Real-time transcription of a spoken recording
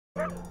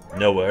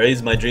No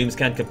worries, my dreams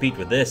can't compete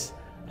with this.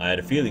 I had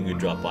a feeling you'd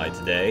drop by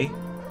today.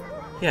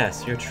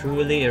 Yes, you're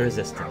truly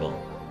irresistible.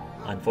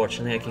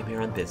 Unfortunately, I came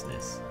here on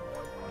business.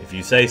 If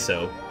you say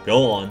so,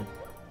 go on.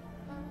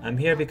 I'm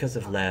here because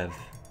of Lev.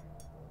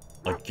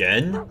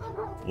 Again?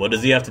 What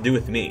does he have to do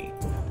with me?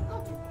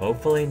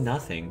 Hopefully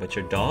nothing, but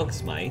your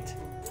dogs might.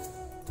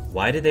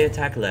 Why did they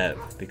attack Lev?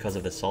 Because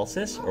of the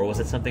Solstice, or was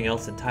it something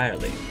else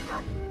entirely?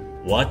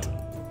 What?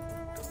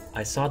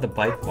 I saw the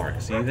bite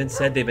marks. You even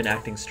said they've been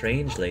acting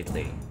strange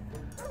lately.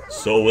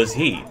 So was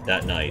he,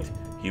 that night.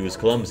 He was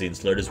clumsy and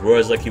slurred his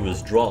words like he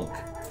was drunk.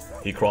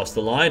 He crossed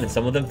the line and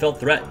some of them felt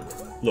threatened.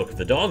 Look, if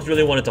the dogs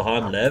really wanted to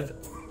harm Lev,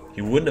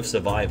 he wouldn't have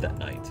survived that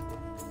night.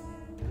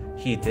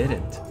 He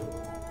didn't.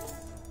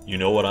 You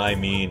know what I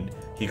mean?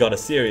 He got a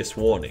serious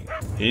warning.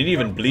 He didn't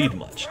even bleed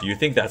much. Do you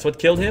think that's what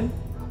killed him?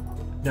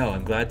 No,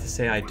 I'm glad to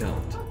say I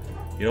don't.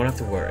 You don't have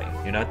to worry.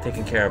 You're not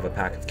taking care of a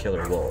pack of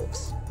killer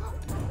wolves.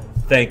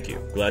 Thank you.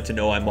 Glad to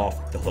know I'm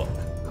off the hook.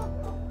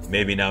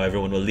 Maybe now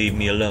everyone will leave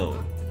me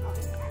alone.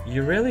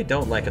 You really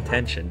don't like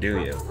attention, do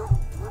you?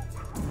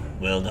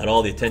 Well, not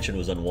all the attention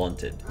was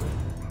unwanted.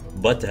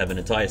 But to have an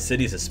entire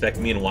city suspect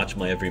me and watch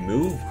my every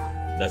move,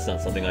 that's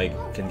not something I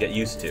can get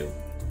used to.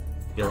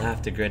 You'll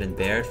have to grin and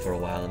bear it for a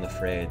while, I'm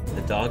afraid.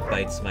 The dog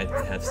bites might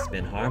have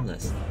been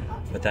harmless,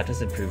 but that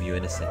doesn't prove you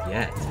innocent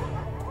yet.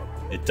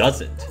 It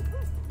doesn't.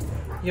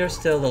 You're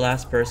still the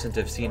last person to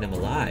have seen him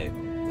alive,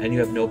 and you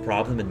have no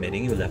problem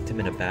admitting you left him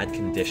in a bad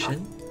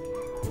condition?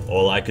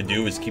 All I could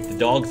do is keep the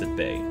dogs at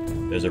bay.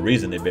 There's a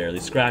reason they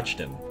barely scratched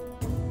him.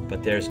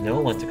 But there's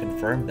no one to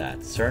confirm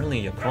that.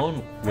 Certainly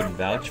Yukon wouldn't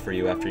vouch for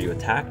you after you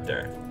attacked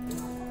her.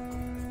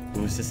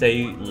 Who's to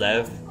say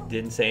Lev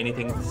didn't say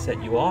anything to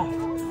set you off,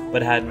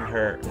 but hadn't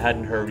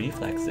her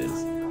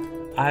reflexes?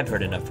 I've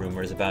heard enough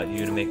rumors about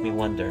you to make me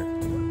wonder,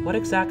 what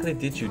exactly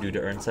did you do to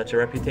earn such a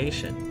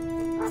reputation?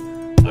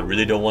 I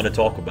really don't want to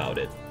talk about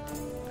it.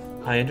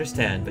 I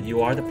understand, but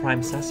you are the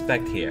prime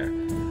suspect here.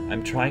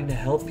 I'm trying to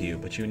help you,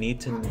 but I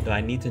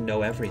need to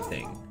know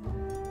everything.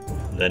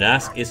 Then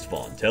ask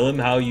Istvan.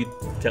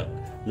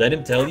 Let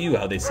him tell you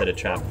how they set a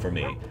trap for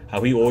me,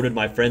 how he ordered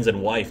my friends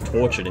and wife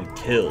tortured and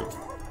killed.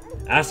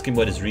 Ask him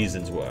what his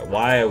reasons were,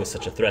 why I was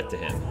such a threat to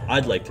him.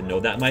 I'd like to know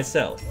that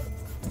myself.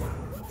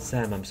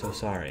 Sam, I'm so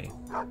sorry.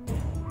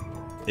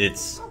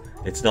 It's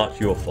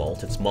not your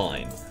fault, it's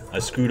mine. I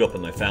screwed up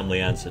and my family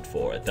answered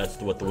for it.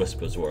 That's what the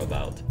whispers were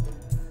about.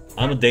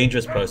 I'm a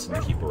dangerous person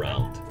to keep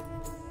around.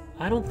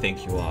 I don't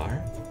think you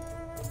are.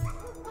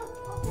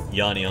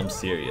 Yani, I'm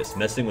serious.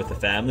 Messing with the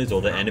families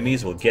or the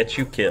enemies will get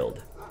you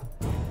killed.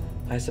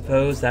 I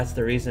suppose that's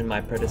the reason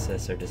my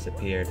predecessor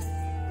disappeared.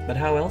 But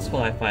how else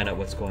will I find out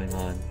what's going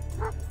on?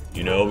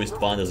 You know,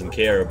 Istvan doesn't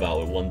care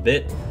about it one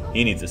bit.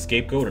 He needs a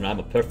scapegoat and I'm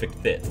a perfect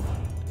fit.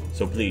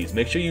 So please,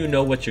 make sure you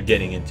know what you're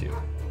getting into.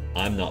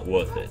 I'm not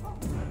worth it.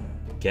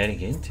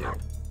 Getting into?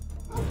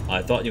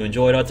 I thought you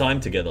enjoyed our time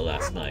together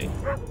last night.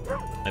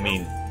 I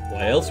mean,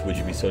 why else would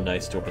you be so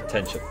nice to a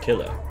potential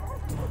killer?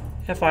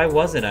 If I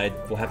wasn't, I'd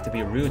have to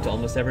be rude to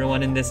almost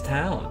everyone in this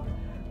town.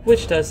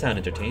 Which does sound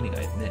entertaining,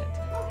 I admit.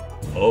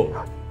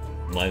 Oh,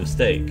 my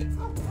mistake.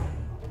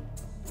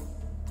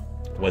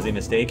 Was he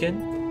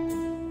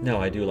mistaken? No,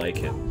 I do like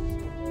him.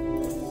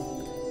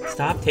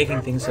 Stop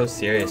taking things so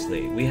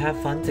seriously. We have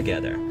fun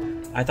together.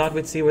 I thought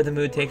we'd see where the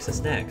mood takes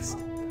us next.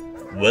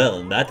 Well,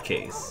 in that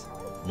case,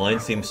 mine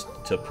seems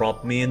to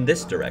prompt me in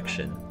this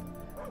direction.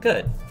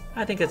 Good.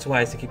 I think it's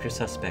wise to keep your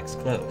suspects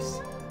close.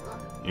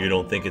 You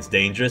don't think it's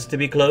dangerous to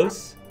be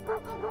close?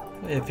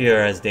 If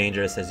you're as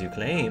dangerous as you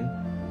claim,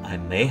 I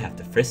may have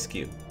to frisk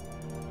you.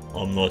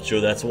 I'm not sure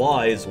that's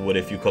wise. What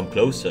if you come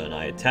closer and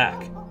I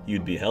attack?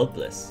 You'd be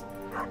helpless.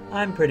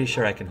 I'm pretty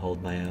sure I can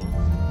hold my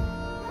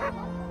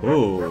own.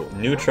 Ooh,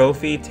 new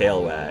trophy,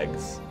 tail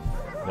wags.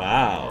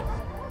 Wow.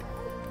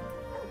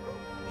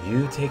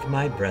 You take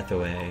my breath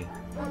away.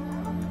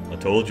 I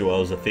told you I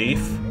was a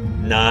thief.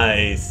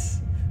 Nice.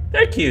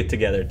 They're cute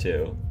together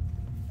too.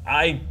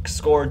 I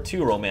scored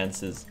 2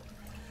 romances.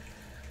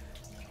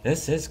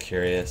 This is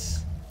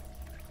curious.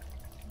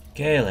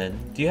 Galen,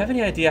 do you have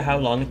any idea how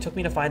long it took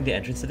me to find the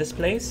entrance to this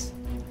place?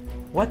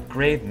 What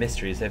grave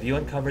mysteries have you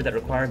uncovered that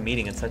require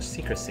meeting in such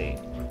secrecy?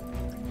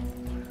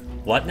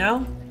 What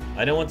now?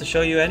 I don't want to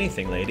show you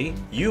anything, lady.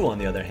 You, on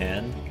the other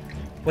hand...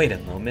 Wait a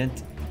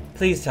moment.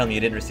 Please tell me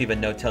you didn't receive a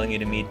note telling you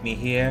to meet me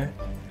here.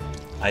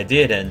 I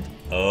did, and...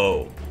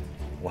 Oh.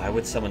 Why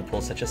would someone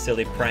pull such a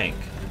silly prank?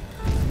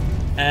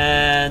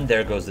 And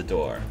there goes the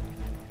door.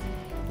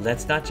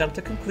 Let's not jump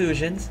to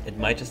conclusions. It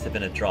might just have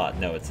been a draw.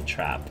 No, it's a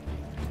trap.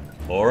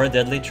 Or a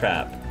deadly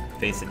trap.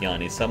 Face it,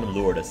 Yani, someone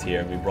lured us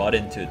here and we bought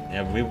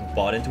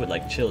into it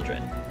like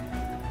children.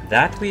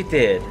 That we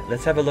did.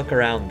 Let's have a look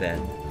around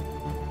then.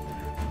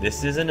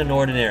 This isn't an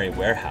ordinary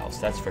warehouse,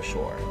 that's for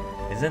sure.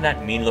 Isn't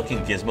that mean-looking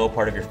gizmo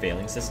part of your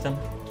failing system?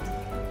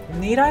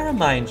 Need I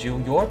remind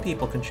you, your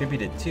people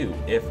contributed too,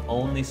 if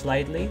only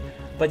slightly?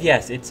 But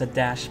yes, it's a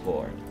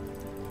dashboard.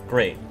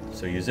 Great,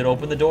 so use it to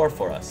open the door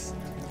for us.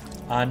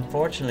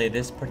 Unfortunately,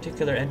 this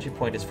particular entry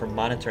point is for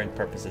monitoring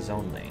purposes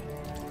only.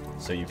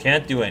 So you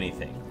can't do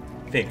anything.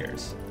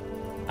 Figures.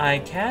 I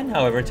can,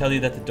 however, tell you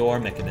that the door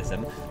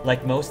mechanism,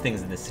 like most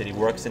things in this city,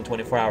 works in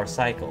 24-hour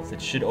cycles.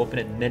 It should open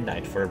at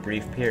midnight for a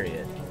brief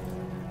period.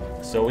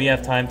 So we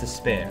have time to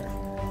spare.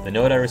 The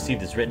note I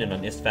received is written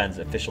on Istvan's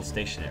official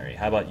stationery.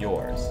 How about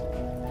yours?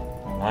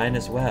 Mine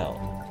as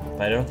well.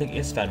 But I don't think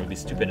Istvan would be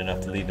stupid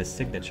enough to leave his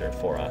signature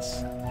for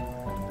us.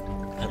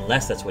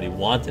 Unless that's what he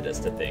wanted us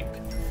to think.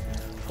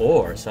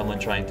 Or someone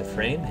trying to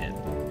frame him.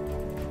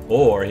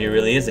 Or he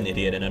really is an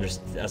idiot and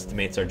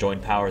underestimates our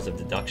joint powers of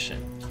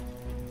deduction.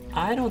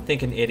 I don't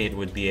think an idiot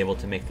would be able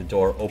to make the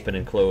door open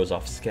and close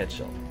off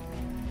schedule.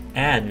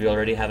 And we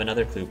already have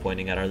another clue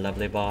pointing at our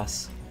lovely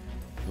boss.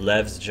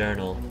 Lev's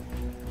journal.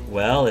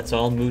 Well, it's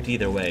all moot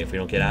either way if we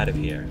don't get out of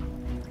here.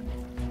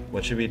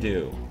 What should we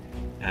do?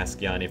 Ask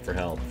Yani for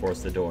help.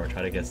 Force the door.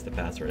 Try to guess the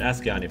password.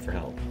 Ask Yani for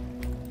help.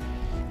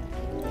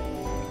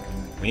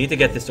 We need to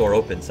get this door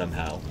open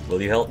somehow.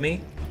 Will you help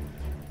me?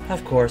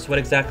 Of course. What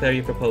exactly are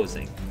you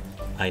proposing?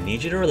 I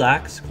need you to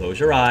relax, close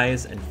your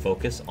eyes, and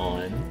focus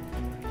on...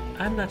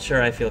 I'm not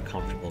sure I feel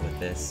comfortable with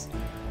this.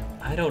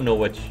 I don't know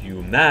what you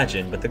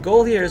imagine, but the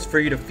goal here is for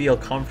you to feel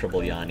comfortable,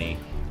 Yani.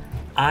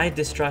 I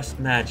distrust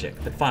magic,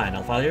 but fine,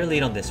 I'll follow your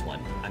lead on this one.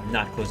 I'm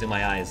not closing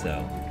my eyes,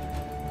 though.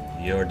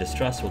 Your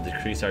distrust will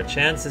decrease our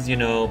chances, you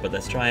know, but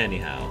let's try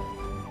anyhow.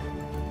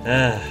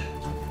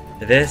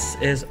 This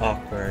is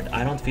awkward.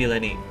 I don't feel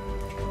any...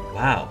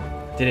 Wow.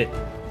 Did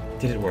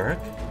it work?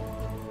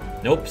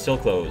 Nope, still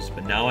closed,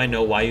 but now I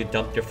know why you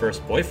dumped your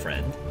first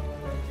boyfriend.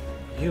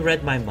 You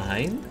read my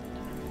mind?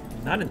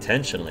 Not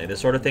intentionally. This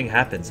sort of thing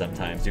happens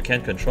sometimes. You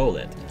can't control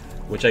it.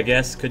 Which I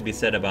guess could be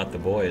said about the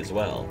boy as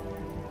well.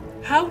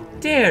 How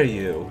dare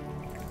you?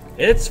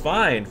 It's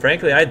fine.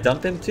 Frankly, I'd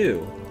dump him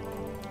too.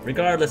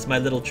 Regardless, my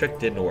little trick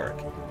didn't work.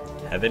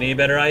 Have any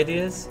better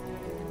ideas?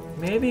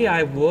 Maybe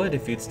I would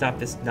if you'd stop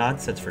this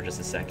nonsense for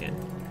just a second.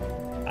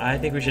 I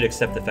think we should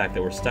accept the fact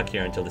that we're stuck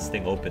here until this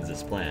thing opens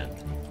as planned.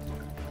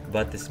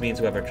 But this means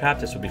whoever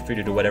trapped us will be free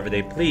to do whatever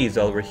they please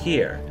while we're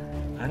here.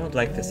 I don't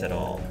like this at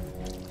all.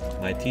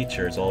 My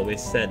teachers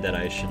always said that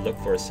I should look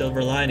for a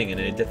silver lining in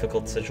any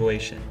difficult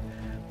situation.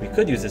 We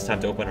could use this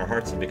time to open our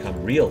hearts and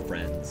become real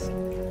friends.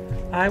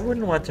 I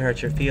wouldn't want to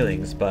hurt your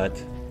feelings, but...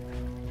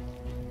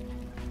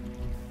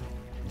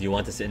 Do you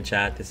want to sit and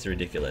chat? This is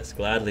ridiculous.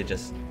 Gladly,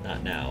 just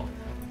not now.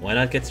 Why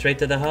not get straight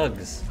to the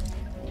hugs?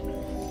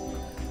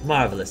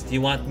 Marvelous. Do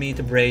you want me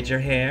to braid your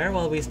hair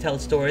while we tell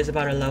stories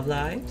about our love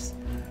lives?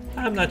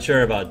 I'm not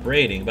sure about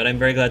braiding, but I'm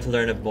very glad to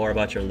learn more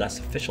about your less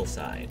official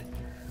side.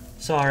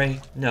 Sorry,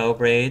 no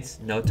braids,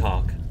 no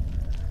talk.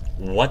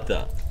 What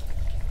the?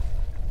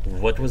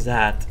 What was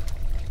that?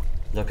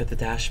 Look at the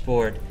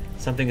dashboard.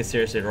 Something is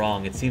seriously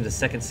wrong. It seems the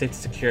second safety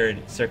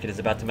security circuit is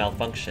about to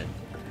malfunction.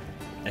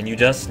 And you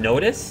just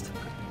noticed?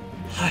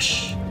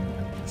 Hush!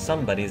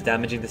 Somebody is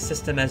damaging the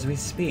system as we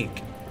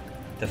speak.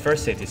 The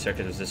first safety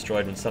circuit was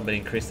destroyed when somebody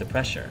increased the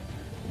pressure.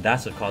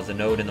 That's what caused the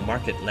node in the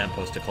market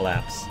lamppost to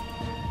collapse.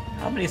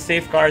 How many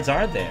safeguards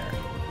are there?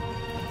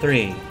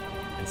 3.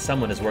 And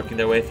someone is working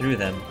their way through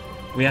them.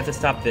 We have to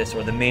stop this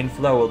or the main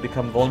flow will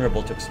become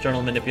vulnerable to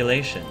external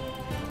manipulation.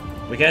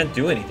 We can't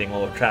do anything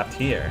while we're trapped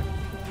here.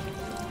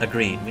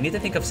 Agreed. We need to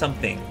think of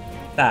something.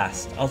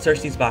 Fast. I'll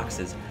search these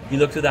boxes. You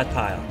look through that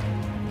pile.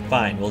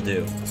 Fine, will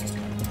do.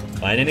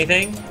 Find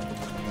anything?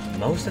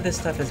 Most of this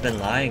stuff has been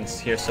lying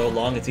here so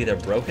long it's either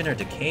broken or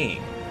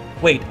decaying.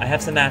 Wait, I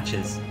have some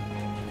matches.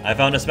 I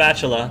found a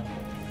spatula.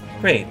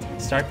 Great.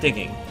 Start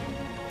digging.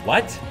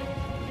 What?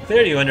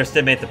 Clearly you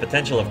underestimate the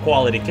potential of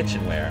quality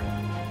kitchenware.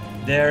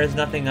 There is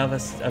nothing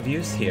of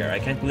use here. I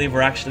can't believe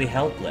we're actually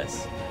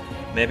helpless.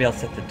 Maybe I'll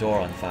set the door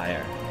on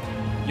fire.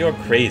 You're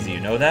crazy, you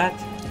know that?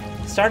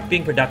 Start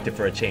being productive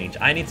for a change.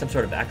 I need some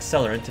sort of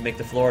accelerant to make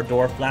the floor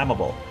door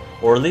flammable,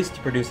 or at least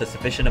to produce a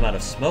sufficient amount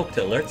of smoke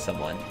to alert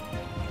someone.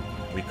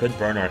 We could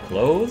burn our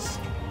clothes?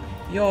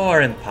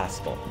 You're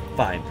impossible.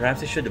 Fine,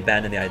 perhaps we should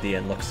abandon the idea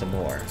and look some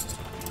more.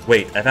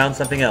 Wait, I found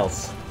something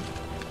else.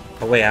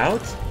 A way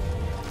out?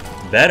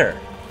 Better.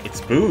 It's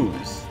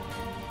booze.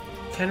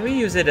 Can we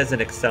use it as an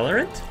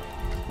accelerant?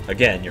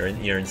 Again,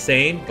 you're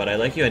insane, but I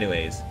like you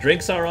anyways.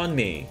 Drinks are on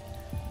me.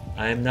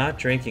 I am not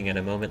drinking at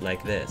a moment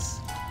like this.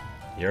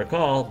 Your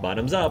call.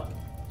 Bottoms up.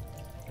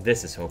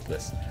 This is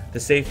hopeless. The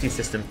safety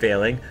system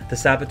failing. The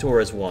saboteur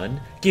is won.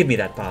 Give me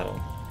that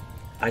bottle.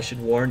 I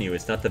should warn you,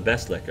 it's not the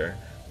best liquor,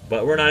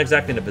 but we're not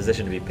exactly in a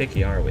position to be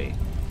picky, are we?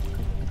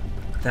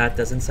 That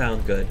doesn't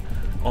sound good.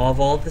 Of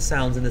all the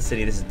sounds in the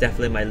city, this is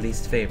definitely my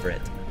least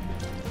favorite.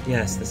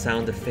 Yes, the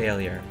sound of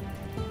failure.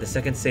 The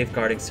second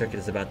safeguarding circuit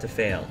is about to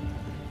fail.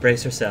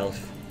 Brace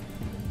yourself.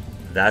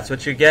 That's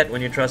what you get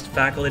when you trust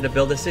faculty to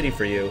build a city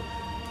for you.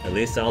 At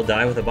least I'll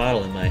die with a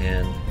bottle in my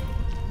hand.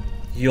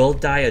 You'll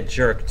die a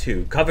jerk,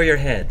 too. Cover your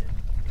head.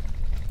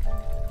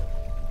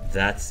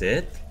 That's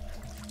it?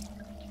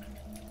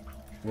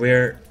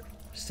 We're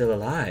still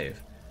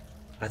alive.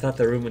 I thought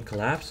the room would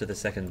collapse with the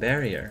second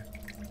barrier.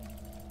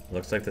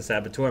 Looks like the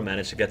saboteur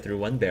managed to get through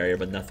one barrier,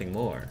 but nothing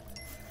more.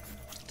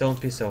 Don't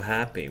be so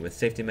happy. With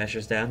safety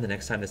measures down, the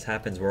next time this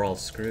happens, we're all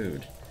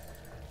screwed.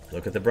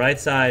 Look at the bright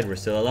side. We're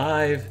still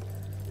alive.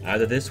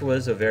 Either this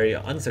was a very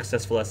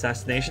unsuccessful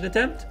assassination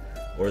attempt,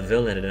 or the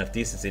villain had enough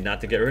decency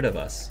not to get rid of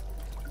us.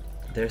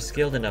 They're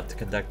skilled enough to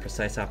conduct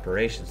precise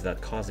operations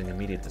without causing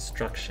immediate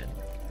destruction.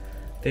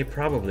 They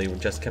probably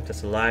just kept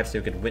us alive so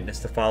we could witness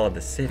the fall of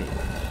the city.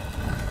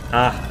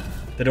 Ah,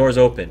 the door's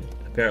open.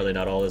 Apparently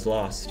not all is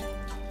lost.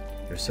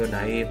 You're so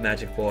naive,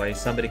 Magic Boy.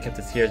 Somebody kept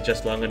us here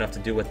just long enough to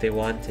do what they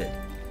wanted.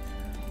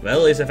 Well,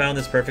 at least I found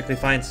this perfectly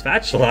fine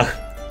spatula.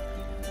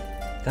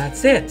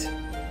 That's it.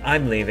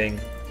 I'm leaving.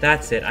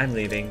 That's it, I'm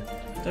leaving.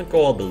 Don't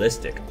go all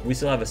ballistic. We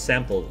still have a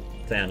sample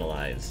to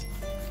analyze.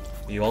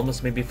 You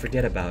almost made me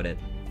forget about it.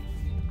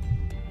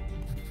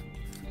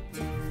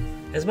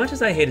 As much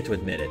as I hated to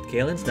admit it,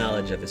 Galen's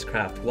knowledge of his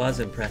craft was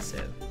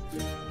impressive.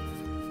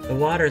 The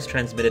waters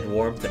transmitted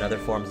warmth and other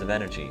forms of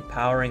energy,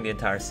 powering the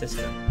entire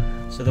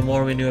system, so the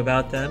more we knew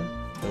about them,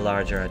 the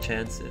larger our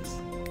chances.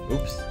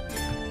 Oops.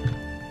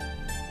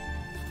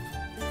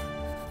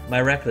 My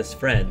reckless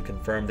friend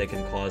confirmed they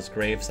can cause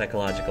grave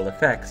psychological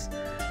effects,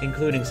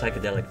 including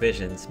psychedelic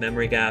visions,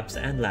 memory gaps,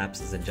 and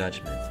lapses in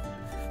judgment.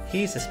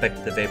 He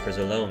suspected the vapors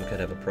alone could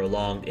have a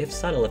prolonged, if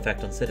subtle,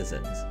 effect on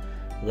citizens.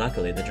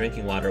 Luckily, the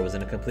drinking water was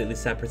in a completely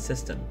separate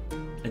system,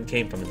 and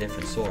came from a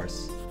different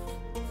source.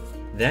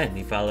 Then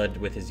he followed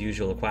with his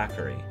usual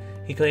quackery.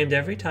 He claimed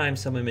every time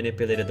someone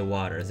manipulated the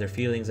waters, their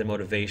feelings and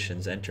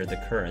motivations entered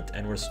the current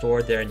and were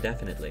stored there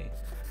indefinitely.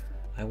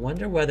 I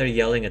wonder whether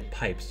yelling at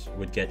pipes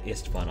would get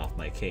Istvan off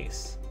my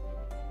case.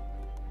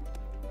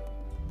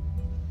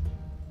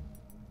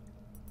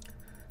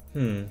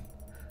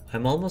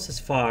 I'm almost as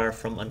far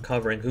from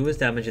uncovering who is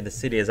damaging the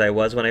city as I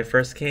was when I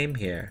first came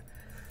here.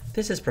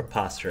 This is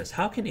preposterous.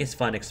 How can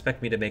Istvan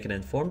expect me to make an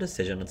informed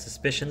decision on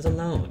suspicions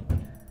alone?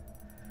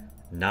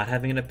 Not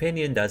having an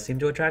opinion does seem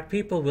to attract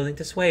people willing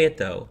to sway it,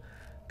 though.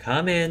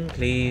 Come in,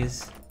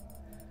 please.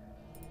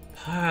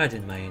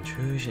 Pardon my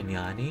intrusion,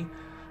 Yani.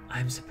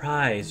 I'm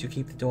surprised you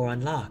keep the door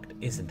unlocked.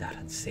 Isn't that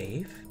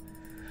unsafe?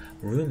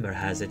 Rumor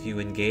has it you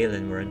and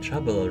Galen were in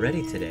trouble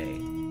already today.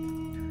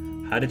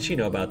 How did she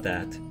know about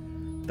that?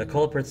 The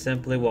culprit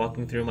simply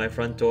walking through my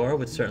front door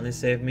would certainly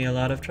save me a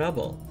lot of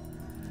trouble.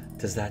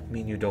 Does that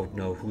mean you don't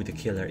know who the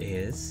killer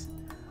is?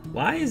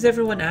 Why is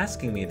everyone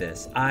asking me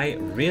this? I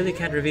really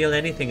can't reveal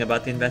anything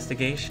about the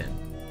investigation.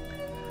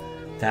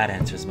 That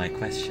answers my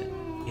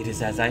question. It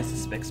is as I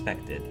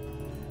expected.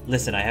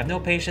 Listen, I have no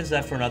patience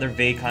left for another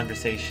vague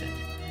conversation.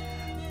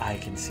 I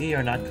can see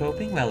you're not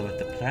coping well with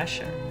the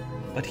pressure,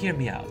 but hear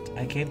me out.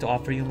 I came to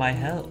offer you my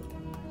help.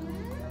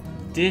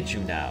 Did you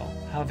now?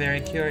 How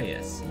very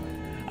curious.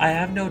 I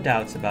have no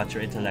doubts about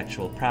your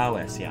intellectual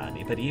prowess,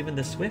 Yani, but even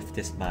the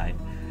swiftest mind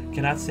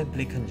cannot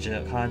simply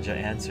conjure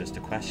answers to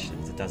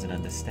questions it doesn't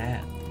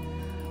understand.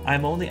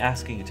 I'm only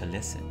asking you to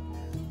listen.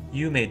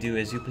 You may do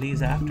as you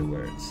please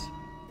afterwards.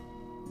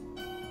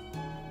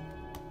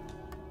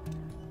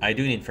 I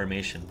do need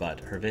information,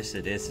 but her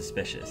visit is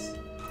suspicious.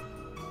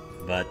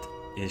 But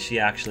is she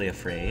actually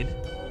afraid?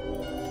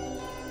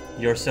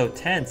 You're so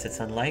tense, it's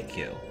unlike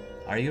you.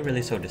 Are you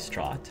really so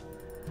distraught?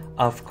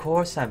 Of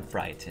course I'm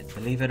frightened.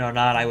 Believe it or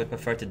not, I would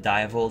prefer to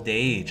die of old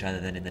age rather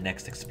than in the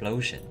next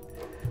explosion.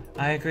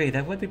 I agree,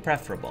 that would be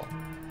preferable.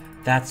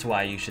 That's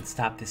why you should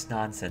stop this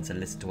nonsense and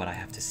listen to what I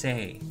have to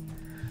say.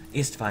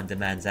 Istvan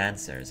demands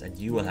answers, and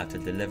you will have to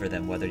deliver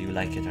them whether you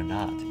like it or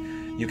not.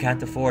 You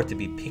can't afford to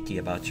be picky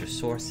about your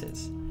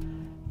sources.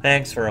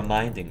 Thanks for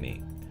reminding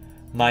me.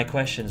 My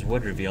questions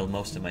would reveal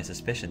most of my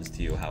suspicions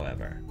to you,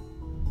 however.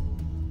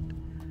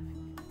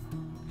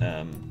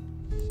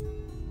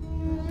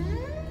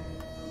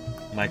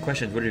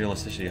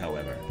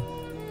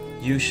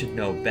 You should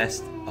know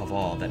best of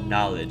all that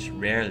knowledge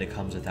rarely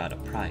comes without a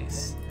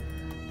price.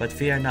 But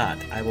fear not,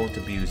 I won't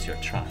abuse your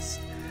trust.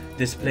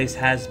 This place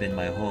has been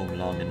my home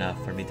long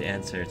enough for me to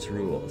answer its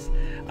rules.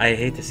 I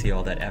hate to see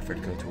all that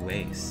effort go to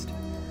waste.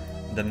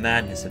 The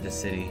madness of the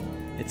city.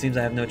 It seems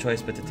I have no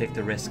choice but to take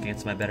the risk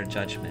against my better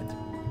judgment.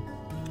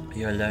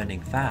 You're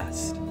learning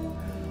fast.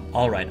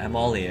 Alright, I'm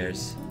all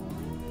ears.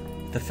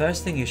 The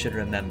first thing you should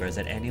remember is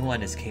that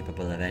anyone is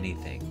capable of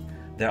anything.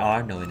 There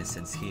are no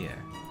innocents here.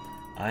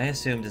 I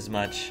assumed as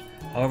much.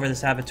 However, the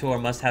saboteur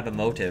must have a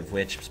motive,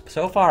 which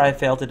so far I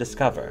failed to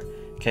discover.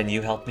 Can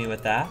you help me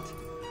with that?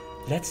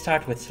 Let's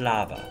start with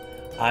Slava.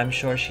 I'm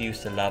sure she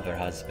used to love her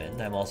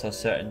husband. I'm also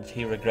certain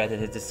he regretted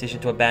his decision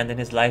to abandon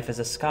his life as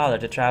a scholar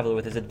to travel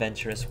with his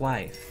adventurous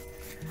wife.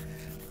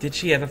 Did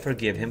she ever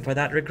forgive him for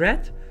that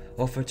regret?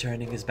 Or for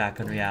turning his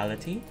back on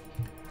reality?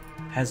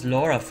 Has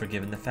Laura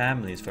forgiven the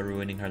families for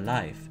ruining her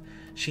life?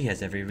 She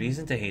has every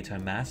reason to hate her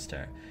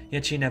master,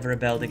 yet she never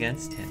rebelled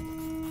against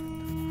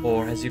him.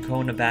 Or has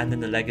Yukon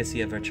abandoned the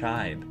legacy of her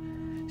tribe?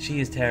 She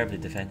is terribly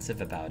defensive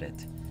about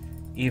it.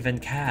 Even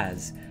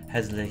Kaz,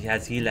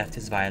 has he left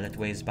his violent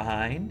ways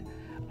behind?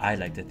 I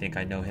like to think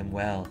I know him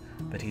well,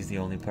 but he's the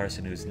only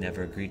person who's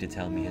never agreed to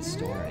tell me his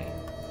story.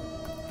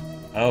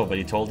 Oh, but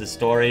he told his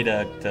story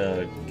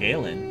to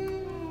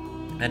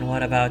Galen. And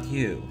what about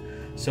you?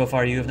 So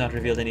far you have not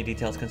revealed any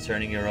details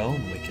concerning your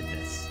own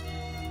wickedness.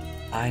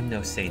 I'm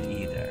no saint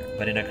either,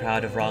 but in a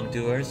crowd of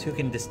wrongdoers, who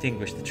can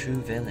distinguish the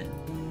true villain?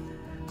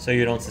 So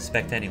you don't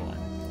suspect anyone?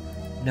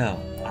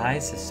 No, I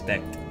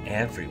suspect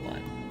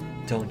everyone.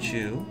 Don't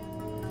you?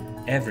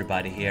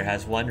 Everybody here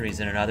has one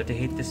reason or another to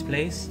hate this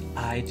place.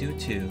 I do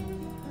too.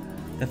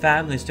 The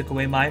families took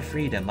away my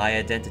freedom, my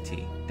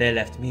identity. They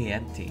left me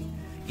empty.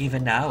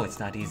 Even now, it's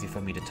not easy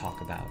for me to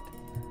talk about.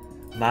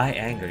 My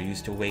anger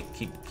used to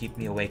keep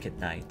me awake at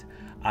night.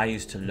 I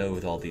used to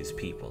loathe all these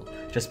people,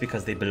 just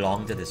because they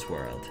belonged to this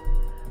world.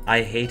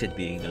 I hated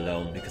being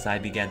alone because I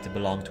began to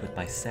belong to it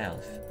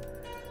myself.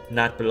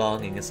 Not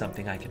belonging is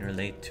something I can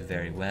relate to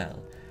very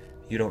well.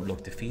 You don't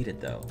look defeated,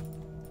 though.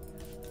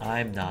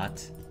 I'm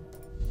not.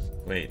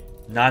 Wait,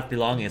 not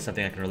belonging is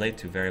something I can relate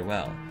to very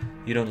well.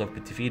 You don't look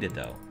defeated,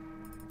 though.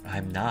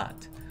 I'm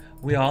not.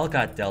 We all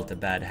got dealt a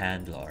bad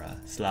hand,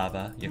 Laura,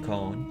 Slava,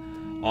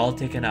 Yukon, all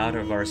taken out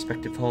of our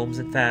respective homes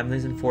and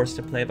families and forced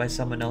to play by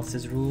someone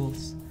else's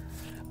rules.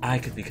 I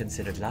could be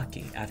considered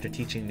lucky. After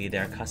teaching me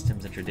their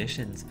customs and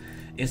traditions,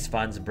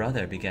 Istvan's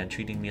brother began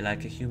treating me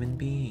like a human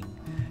being.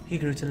 He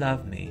grew to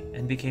love me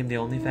and became the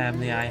only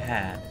family I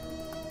had.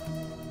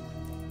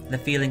 The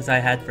feelings I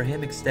had for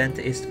him extend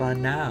to Istvan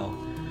now.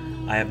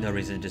 I have no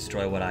reason to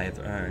destroy what I have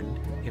earned,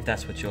 if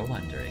that's what you're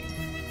wondering.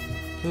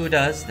 Who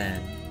does,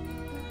 then?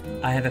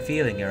 I have a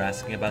feeling you're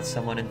asking about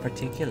someone in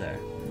particular.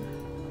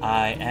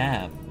 I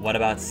am. What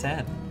about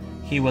Sem?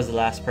 He was the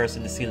last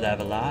person to see Lev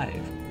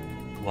alive.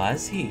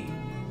 Was he?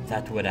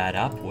 That would add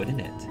up,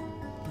 wouldn't it?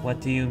 What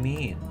do you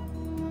mean?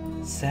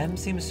 Sem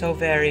seems so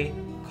very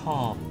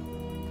calm.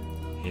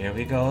 Here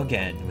we go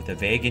again, with the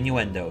vague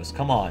innuendos.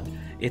 Come on,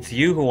 it's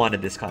you who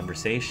wanted this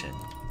conversation.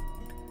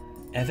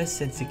 Ever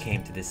since he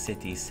came to this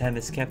city, Sem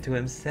has kept to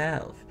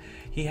himself.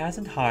 He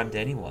hasn't harmed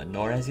anyone,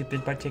 nor has he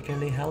been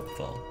particularly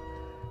helpful.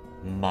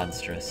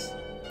 Monstrous.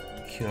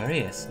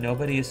 Curious,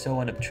 nobody is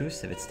so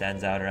unobtrusive it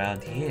stands out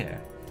around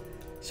here.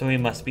 So he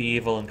must be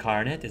evil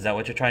incarnate? Is that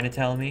what you're trying to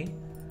tell me?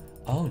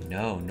 Oh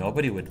no,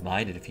 nobody would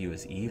mind it if he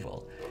was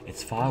evil.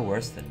 It's far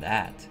worse than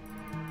that.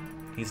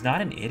 He's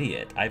not an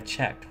idiot. I've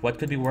checked. What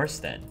could be worse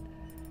then?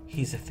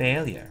 He's a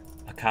failure.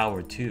 A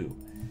coward too.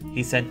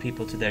 He sent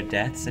people to their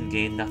deaths and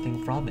gained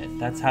nothing from it.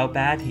 That's how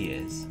bad he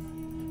is.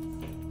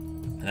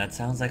 And that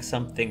sounds like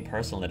something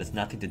personal that has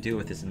nothing to do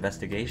with this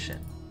investigation.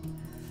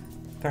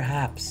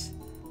 Perhaps,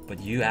 but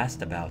you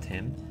asked about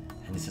him,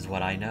 and this is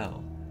what I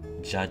know.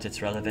 Judge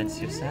its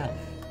relevance yourself.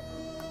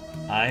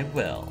 I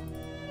will.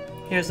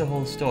 Here's the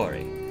whole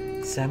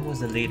story. Sem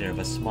was the leader of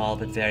a small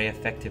but very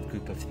effective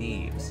group of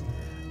thieves.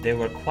 They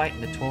were quite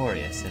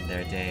notorious in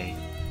their day.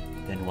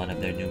 Then one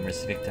of their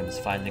numerous victims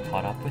finally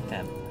caught up with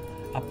them.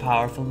 A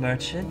powerful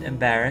merchant,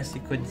 embarrassed he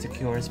couldn't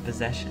secure his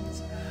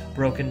possessions.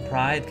 Broken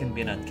pride can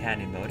be an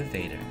uncanny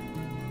motivator.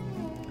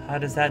 How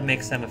does that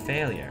make Sem a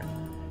failure?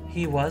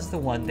 He was the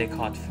one they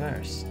caught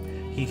first.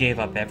 He gave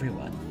up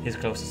everyone, his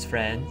closest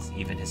friends,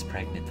 even his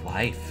pregnant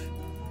wife.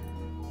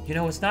 You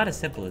know, it's not as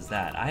simple as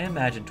that. I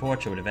imagine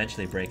torture would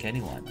eventually break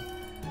anyone.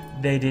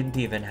 They didn't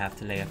even have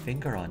to lay a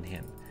finger on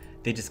him.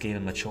 They just gave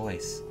him a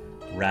choice.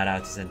 Rat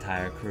out his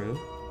entire crew,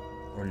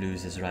 or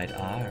lose his right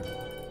arm.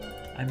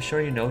 I'm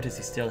sure you notice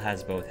he still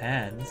has both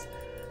hands.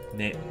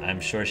 I'm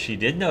sure she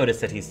did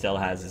notice that he still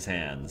has his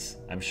hands.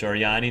 I'm sure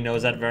Yani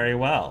knows that very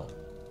well.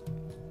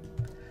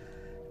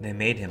 They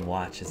made him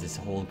watch as his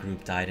whole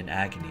group died in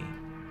agony.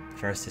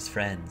 First his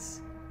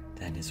friends,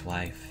 then his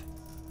wife.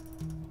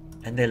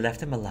 And they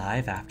left him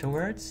alive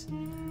afterwards?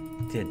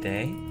 Did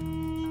they?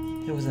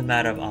 It was a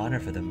matter of honor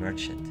for the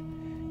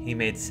merchant. He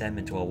made Sem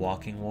into a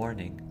walking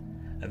warning.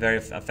 A very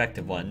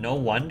effective one. No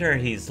wonder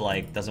he's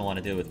doesn't want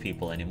to deal with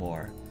people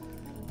anymore.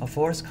 A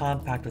forced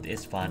compact with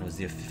Istvan was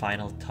the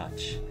final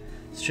touch.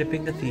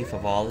 Stripping the thief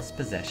of all his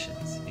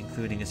possessions,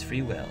 including his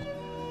free will,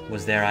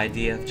 was their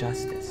idea of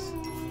justice.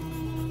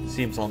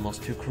 Seems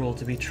almost too cruel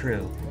to be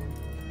true.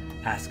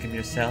 Ask him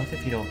yourself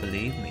if you don't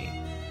believe me.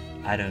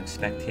 I don't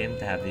expect him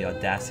to have the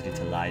audacity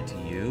to lie to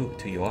you,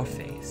 to your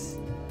face.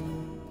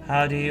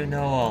 How do you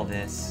know all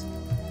this?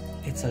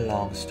 It's a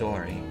long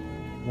story,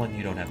 one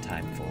you don't have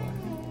time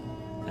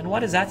for. And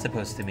what is that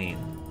supposed to mean?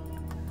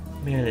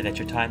 Merely that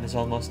your time is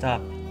almost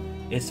up.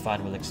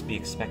 Istvan will be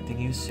expecting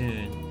you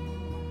soon.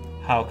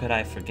 How could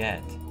I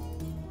forget?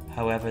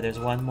 However, there's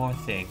one more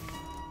thing.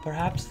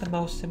 Perhaps the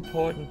most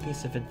important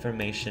piece of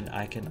information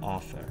I can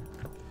offer.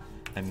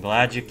 I'm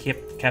glad you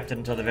kept it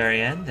until the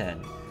very end,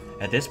 then.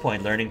 At this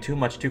point, learning too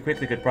much too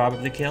quickly could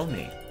probably kill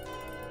me.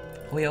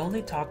 We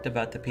only talked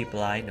about the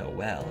people I know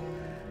well.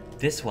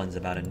 This one's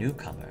about a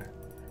newcomer.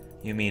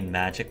 You mean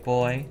Magic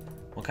Boy?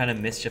 What kind of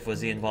mischief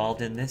was he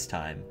involved in this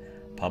time?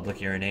 Public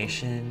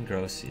urination?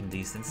 Gross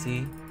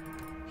indecency?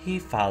 He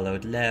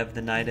followed Lev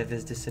the night of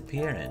his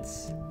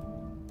disappearance.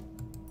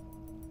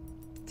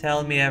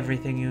 Tell me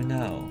everything you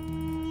know.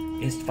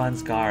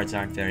 Istvan's guards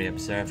aren't very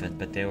observant,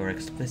 but they were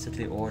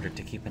explicitly ordered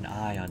to keep an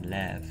eye on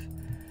Lev.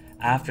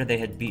 After they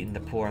had beaten the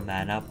poor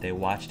man up, they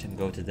watched him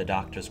go to the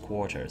doctor's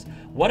quarters.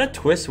 What a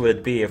twist would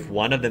it be if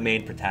one of the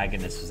main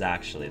protagonists was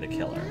actually the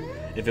killer?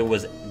 If it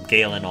was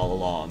Galen all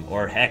along,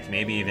 or heck,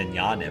 maybe even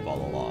Yaniv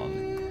all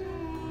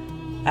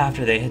along.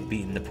 After they had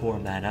beaten the poor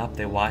man up,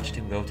 they watched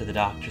him go to the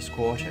doctor's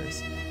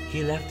quarters.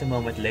 He left a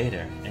moment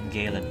later, and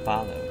Galen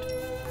followed.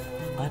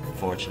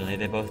 Unfortunately,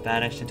 they both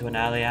vanished into an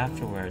alley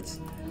afterwards.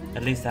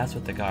 At least that's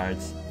what the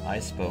guards I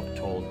spoke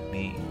told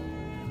me.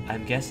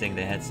 I'm guessing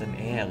they had some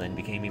ale and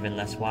became even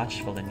less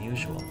watchful than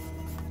usual.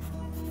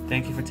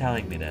 Thank you for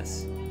telling me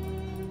this.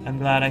 I'm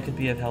glad I could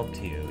be of help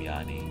to you,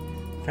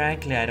 Yani.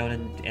 Frankly, I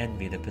don't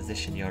envy the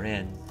position you're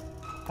in,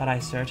 but I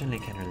certainly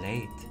can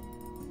relate.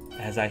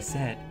 As I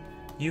said,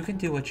 you can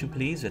do what you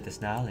please with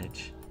this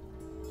knowledge.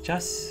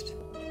 Just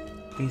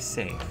be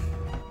safe.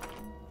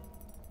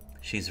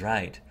 She's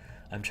right.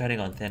 I'm treading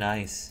on thin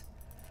ice.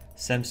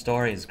 Sem's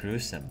story is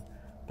gruesome,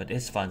 but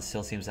Istvan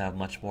still seems to have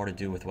much more to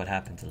do with what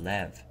happened to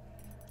Lev.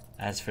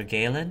 As for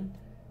Galen,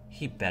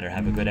 he better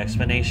have a good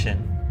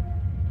explanation.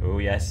 Oh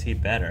yes, he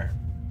better.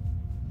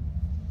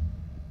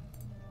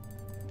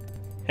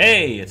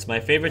 Hey, it's my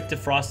favorite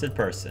defrosted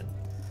person.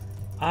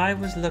 I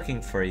was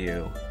looking for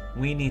you.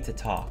 We need to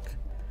talk.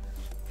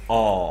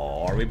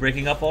 Oh, are we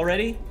breaking up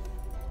already?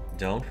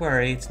 Don't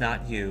worry, it's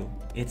not you.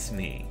 It's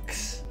me.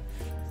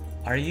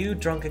 Are you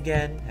drunk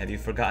again? Have you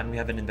forgotten we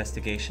have an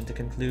investigation to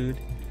conclude?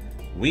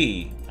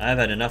 I've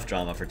had enough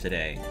drama for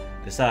today.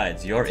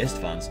 Besides, you're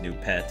Istvan's new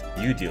pet.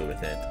 You deal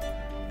with it.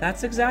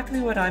 That's exactly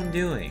what I'm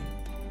doing.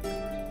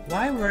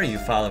 Why were you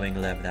following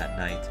Lev that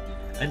night?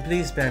 And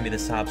please spare me the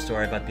sob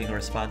story about being a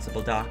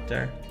responsible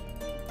doctor.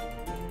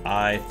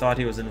 I thought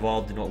he was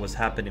involved in what was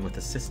happening with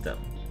the system.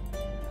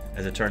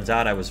 As it turns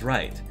out, I was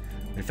right.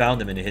 We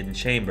found him in a hidden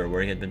chamber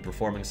where he had been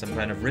performing some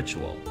kind of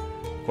ritual.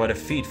 Quite a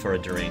feat for a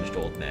deranged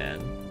old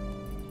man.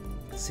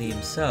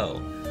 Seems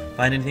so.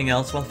 Find anything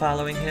else while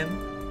following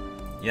him?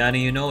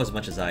 Yani, you know as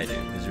much as I do.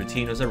 His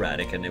routine was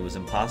erratic and it was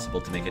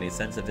impossible to make any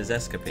sense of his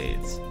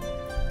escapades.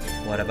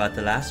 What about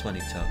the last one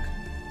he took?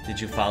 Did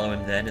you follow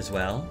him then as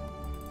well?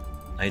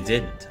 I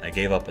didn't. I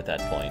gave up at that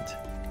point.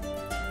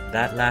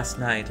 That last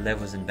night, Lev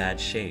was in bad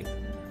shape.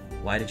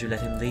 Why did you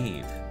let him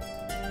leave?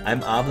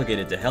 I'm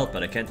obligated to help,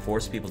 but I can't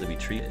force people to be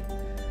treated.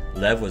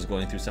 Lev was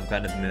going through some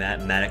kind of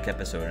manic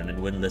episode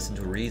and wouldn't listen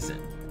to reason.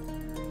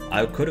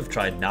 I could have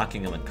tried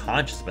knocking him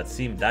unconscious, but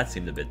that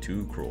seemed a bit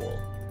too cruel.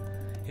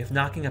 If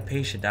knocking a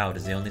patient out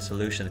is the only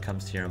solution that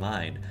comes to your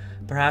mind,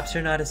 perhaps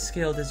you're not as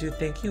skilled as you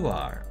think you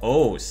are.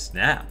 Oh,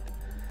 snap!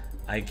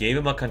 I gave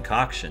him a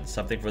concoction,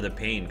 something for the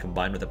pain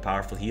combined with a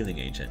powerful healing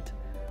agent.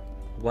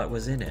 What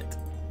was in it?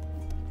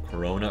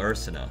 Corona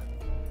Ursina.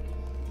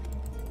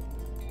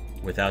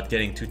 Without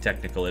getting too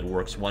technical, it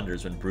works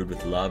wonders when brewed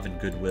with love and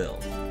goodwill.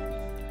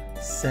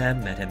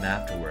 Sem met him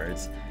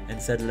afterwards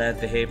and said Lev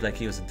behaved like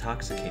he was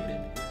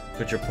intoxicated.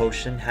 Could your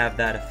potion have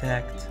that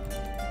effect?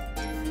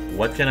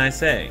 What can I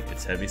say?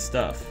 It's heavy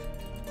stuff.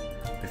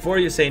 Before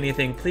you say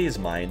anything, please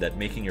mind that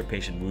making your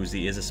patient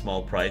woozy is a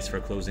small price for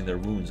closing their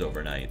wounds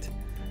overnight.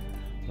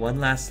 One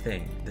last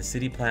thing, the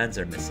city plans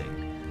are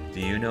missing.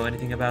 Do you know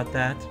anything about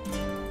that?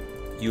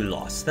 You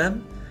lost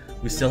them?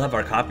 We still have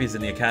our copies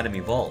in the Academy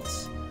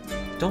vaults.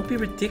 Don't be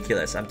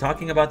ridiculous, I'm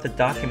talking about the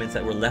documents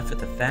that were left with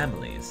the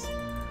families.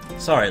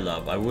 Sorry,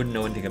 love, I wouldn't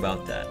know anything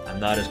about that. I'm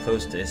not as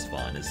close to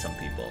Istvan as some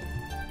people.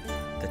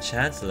 The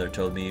Chancellor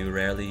told me you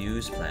rarely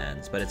use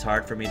plans, but it's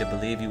hard for me to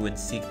believe you wouldn't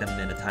seek them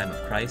in a time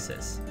of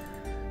crisis.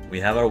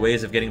 We have our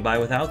ways of getting by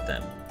without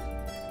them.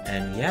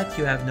 And yet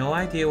you have no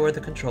idea where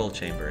the control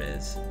chamber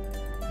is.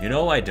 You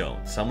know I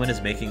don't. Someone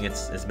is masking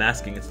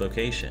its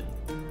location.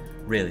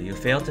 Really, you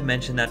failed to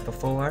mention that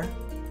before?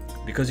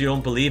 Because you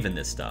don't believe in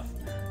this stuff.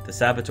 The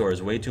Saboteur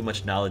has way too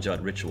much knowledge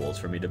about rituals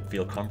for me to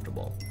feel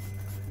comfortable.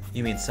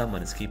 You mean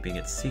someone is keeping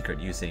it secret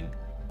using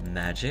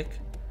magic?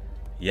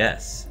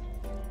 Yes.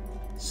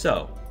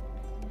 So,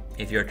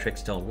 if your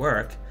tricks don't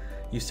work,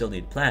 you still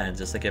need plans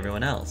just like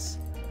everyone else.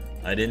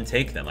 I didn't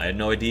take them. I had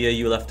no idea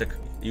you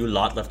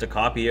lot left a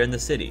copy here in the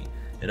city.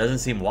 It doesn't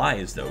seem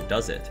wise though,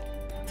 does it?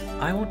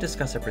 I won't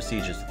discuss our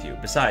procedures with you.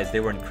 Besides, they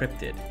were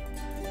encrypted.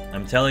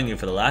 I'm telling you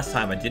for the last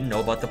time I didn't know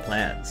about the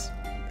plans.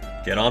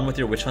 Get on with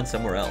your witch hunt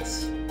somewhere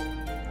else.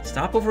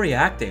 Stop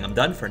overreacting. I'm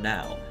done for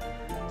now.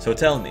 So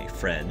tell me,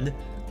 friend,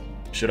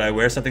 should I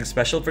wear something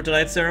special for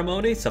tonight's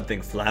ceremony? Something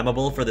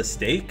flammable for the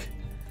stake?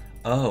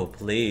 Oh,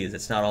 please,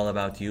 it's not all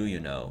about you, you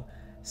know.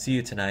 See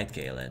you tonight,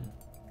 Galen.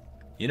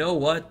 You know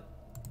what?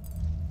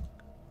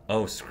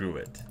 Oh, screw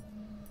it.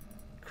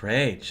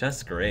 Great,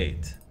 just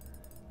great.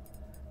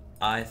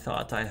 I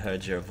thought I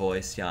heard your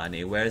voice,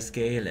 Yani. Where's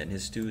Galen?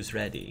 His stew's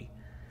ready.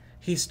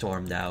 He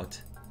stormed out.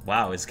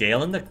 Wow, is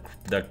Galen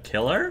the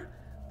killer?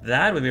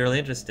 That would be really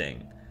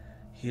interesting.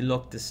 He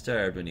looked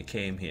disturbed when he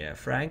came here.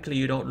 Frankly,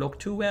 you don't look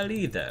too well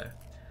either.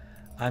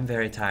 I'm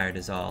very tired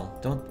is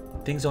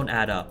all. Things don't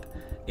add up.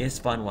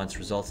 Istvan wants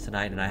results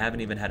tonight, and I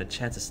haven't even had a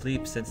chance to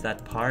sleep since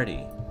that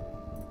party.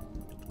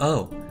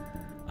 Oh,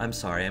 I'm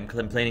sorry. I'm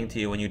complaining to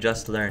you when you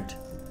just learned.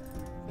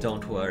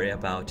 Don't worry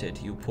about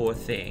it, you poor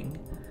thing.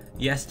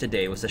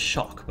 Yesterday was a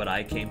shock, but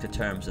I came to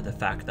terms with the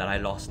fact that I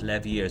lost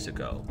Lev years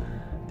ago.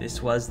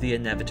 This was the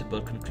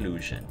inevitable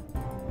conclusion.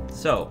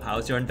 So,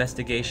 how's your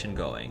investigation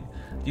going?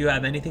 Do you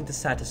have anything to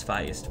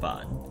satisfy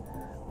Istvan?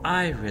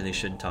 I really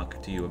shouldn't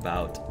talk to you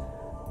about...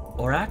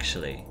 Or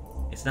actually,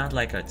 it's not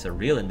like it's a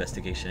real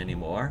investigation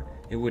anymore.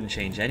 It wouldn't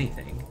change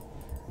anything.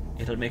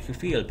 It'll make you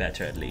feel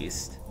better at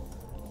least.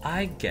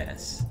 I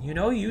guess. You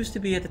know, you used to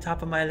be at the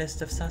top of my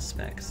list of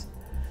suspects.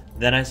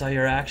 Then I saw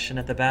your action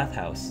at the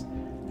bathhouse,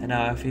 and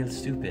now I feel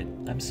stupid.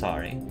 I'm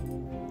sorry.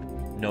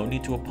 No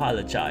need to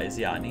apologize,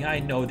 Yani. I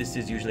know this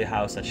is usually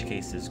how such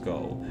cases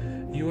go.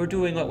 You were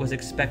doing what was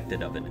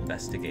expected of an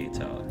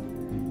investigator.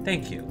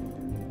 Thank you.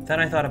 Then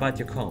I thought about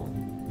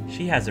Yakone.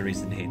 She has a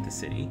reason to hate the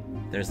city.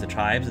 There's the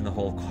tribes and the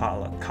whole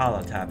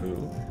Kala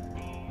taboo.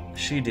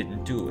 She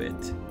didn't do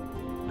it.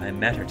 I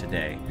met her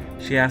today.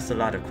 She asked a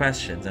lot of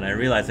questions, and I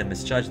realized I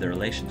misjudged their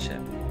relationship.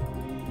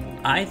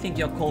 I think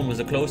Yakone was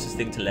the closest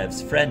thing to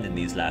Lev's friend in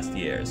these last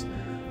years,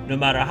 no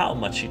matter how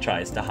much she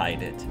tries to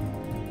hide it.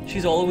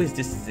 She's always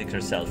distancing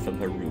herself from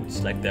her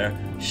roots, like they're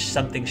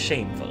something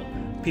shameful.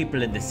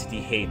 People in the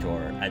city hate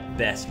or, at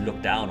best, look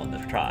down on the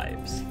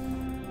tribes.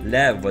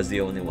 Lev was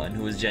the only one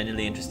who was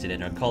genuinely interested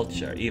in her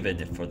culture, even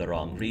if for the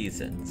wrong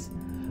reasons.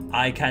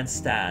 I can't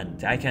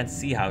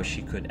see how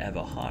she could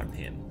ever harm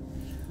him.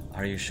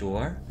 Are you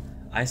sure?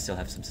 I still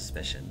have some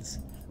suspicions.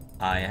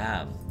 I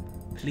am.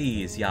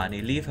 Please,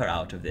 Yani, leave her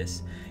out of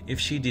this. If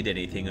she did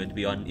anything, it would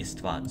be on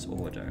Istvan's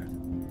order.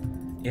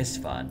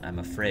 Istvan, I'm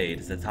afraid,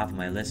 is at the top of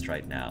my list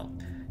right now.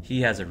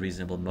 He has a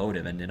reasonable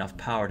motive and enough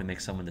power to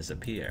make someone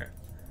disappear.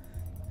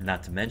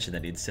 Not to mention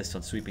that he insists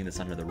on sweeping this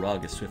under the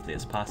rug as swiftly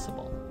as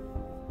possible.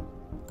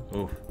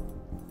 Ooh.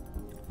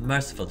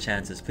 Merciful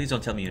chances, please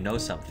don't tell me you know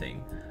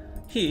something.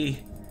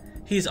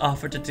 He's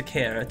offered to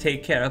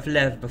take care of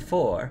Lev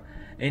before.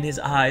 In his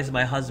eyes,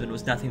 my husband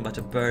was nothing but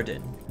a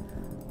burden.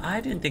 I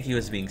didn't think he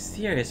was being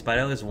serious, but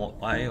I always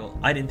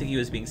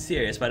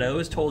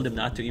told him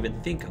not to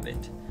even think of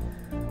it.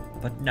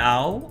 But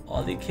now,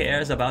 all he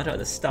cares about are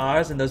the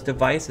stars and those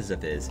devices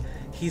of his.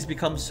 He's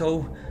become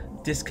so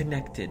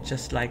disconnected,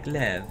 just like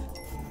Lev.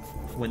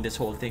 When this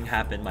whole thing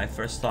happened, my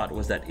first thought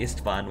was that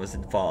Istvan was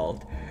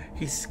involved.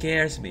 He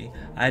scares me.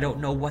 I don't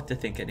know what to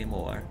think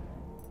anymore.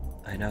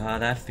 I know how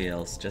that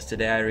feels. Just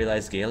today I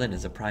realized Galen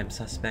is a prime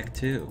suspect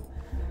too.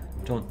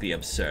 Don't be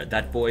absurd.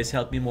 That boy's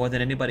helped me more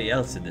than anybody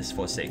else in this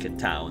forsaken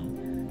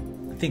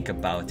town. Think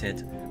about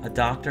it. A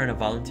doctor and a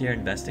volunteer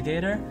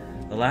investigator?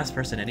 The last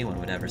person anyone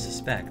would ever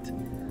suspect.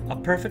 A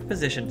perfect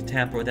position to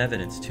tamper with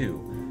evidence too.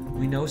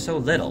 We know so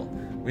little.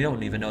 We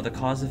don't even know the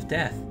cause of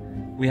death.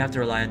 We have to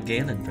rely on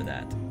Galen for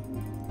that.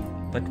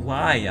 But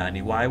why,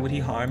 Yani? Why would he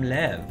harm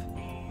Lev?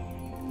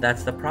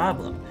 That's the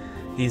problem.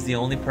 He's the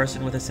only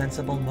person with a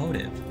sensible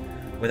motive.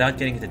 Without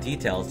getting into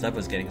details, Lev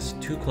was getting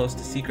too close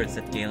to secrets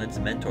that Galen's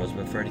mentors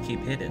prefer to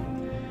keep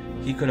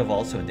hidden. He could have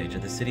also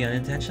endangered the city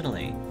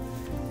unintentionally.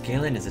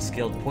 Galen is a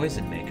skilled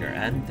poison maker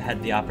and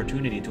had the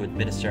opportunity to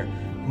administer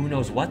who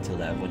knows what to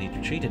Lev when he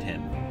treated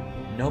him.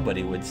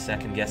 Nobody would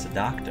second-guess a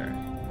doctor.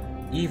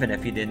 Even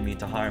if he didn't mean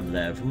to harm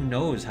Lev, who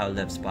knows how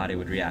Lev's body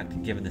would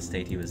react given the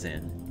state he was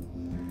in.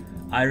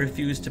 I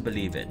refuse to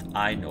believe it.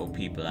 I know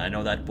people. I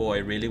know that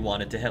boy really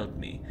wanted to help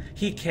me.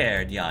 He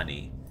cared,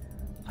 Yani.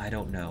 I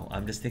don't know.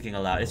 I'm just thinking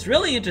aloud. It's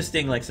really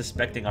interesting, like,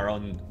 suspecting our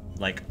own,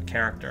 like,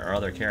 character, our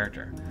other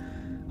character.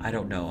 I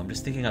don't know. I'm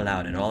just thinking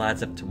aloud. It all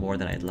adds up to more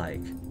than I'd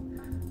like.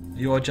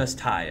 You're just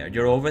tired.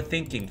 You're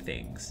overthinking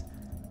things.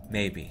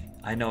 Maybe.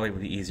 I know it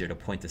would be easier to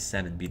point to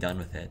Sem and be done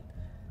with it.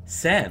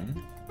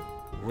 Sem?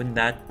 Wouldn't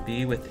that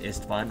be with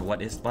Istvan what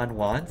Istvan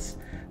wants?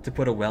 To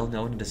put a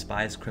well-known and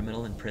despised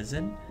criminal in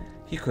prison?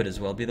 He could as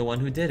well be the one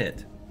who did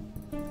it.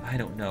 I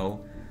don't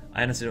know.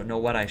 I honestly don't know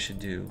what I should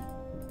do.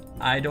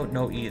 I don't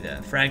know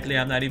either. Frankly,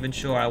 I'm not even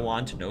sure I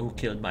want to know who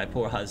killed my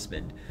poor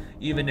husband,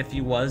 even if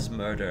it was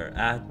murder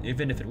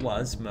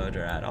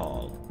at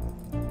all.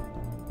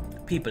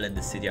 People in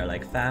the city are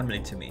like family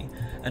to me,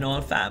 and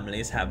all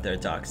families have their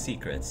dark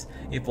secrets.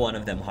 If one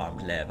of them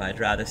harmed Lev, I'd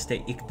rather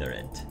stay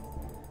ignorant.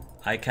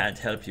 I can't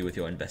help you with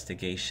your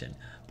investigation,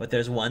 but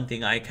there's one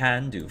thing I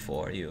can do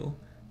for you.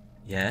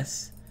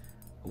 Yes?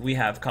 We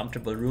have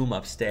comfortable room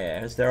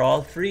upstairs. They're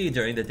all free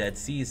during the dead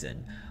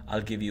season.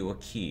 I'll give you a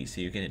key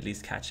so you can at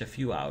least catch a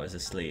few hours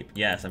of sleep.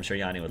 Yes, I'm sure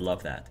Yani would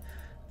love that.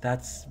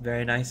 That's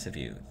very nice of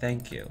you.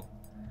 Thank you.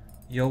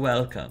 You're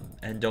welcome,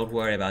 and don't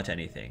worry about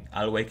anything.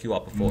 I'll wake you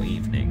up before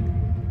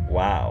evening.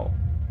 Wow.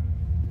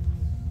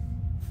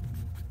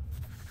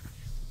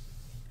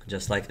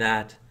 Just like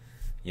that,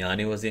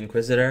 Yani was the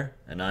Inquisitor,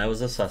 and I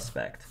was a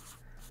suspect.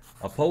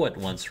 A poet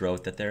once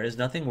wrote that there is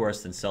nothing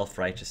worse than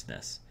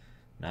self-righteousness.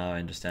 Now I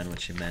understand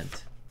what she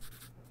meant.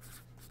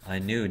 I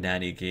knew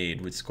Nanny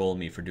Gade would scold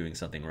me for doing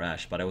something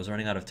rash, but I was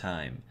running out of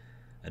time.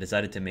 I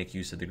decided to make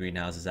use of the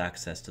greenhouse's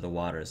access to the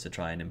waters to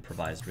try an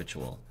improvised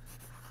ritual.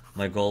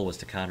 My goal was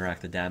to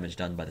counteract the damage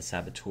done by the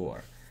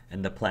saboteur,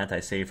 and the plant I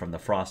saved from the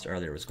frost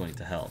earlier was going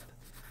to help.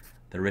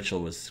 The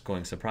ritual was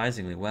going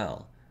surprisingly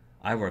well.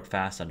 I work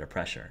fast under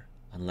pressure,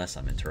 unless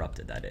I'm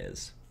interrupted, that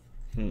is.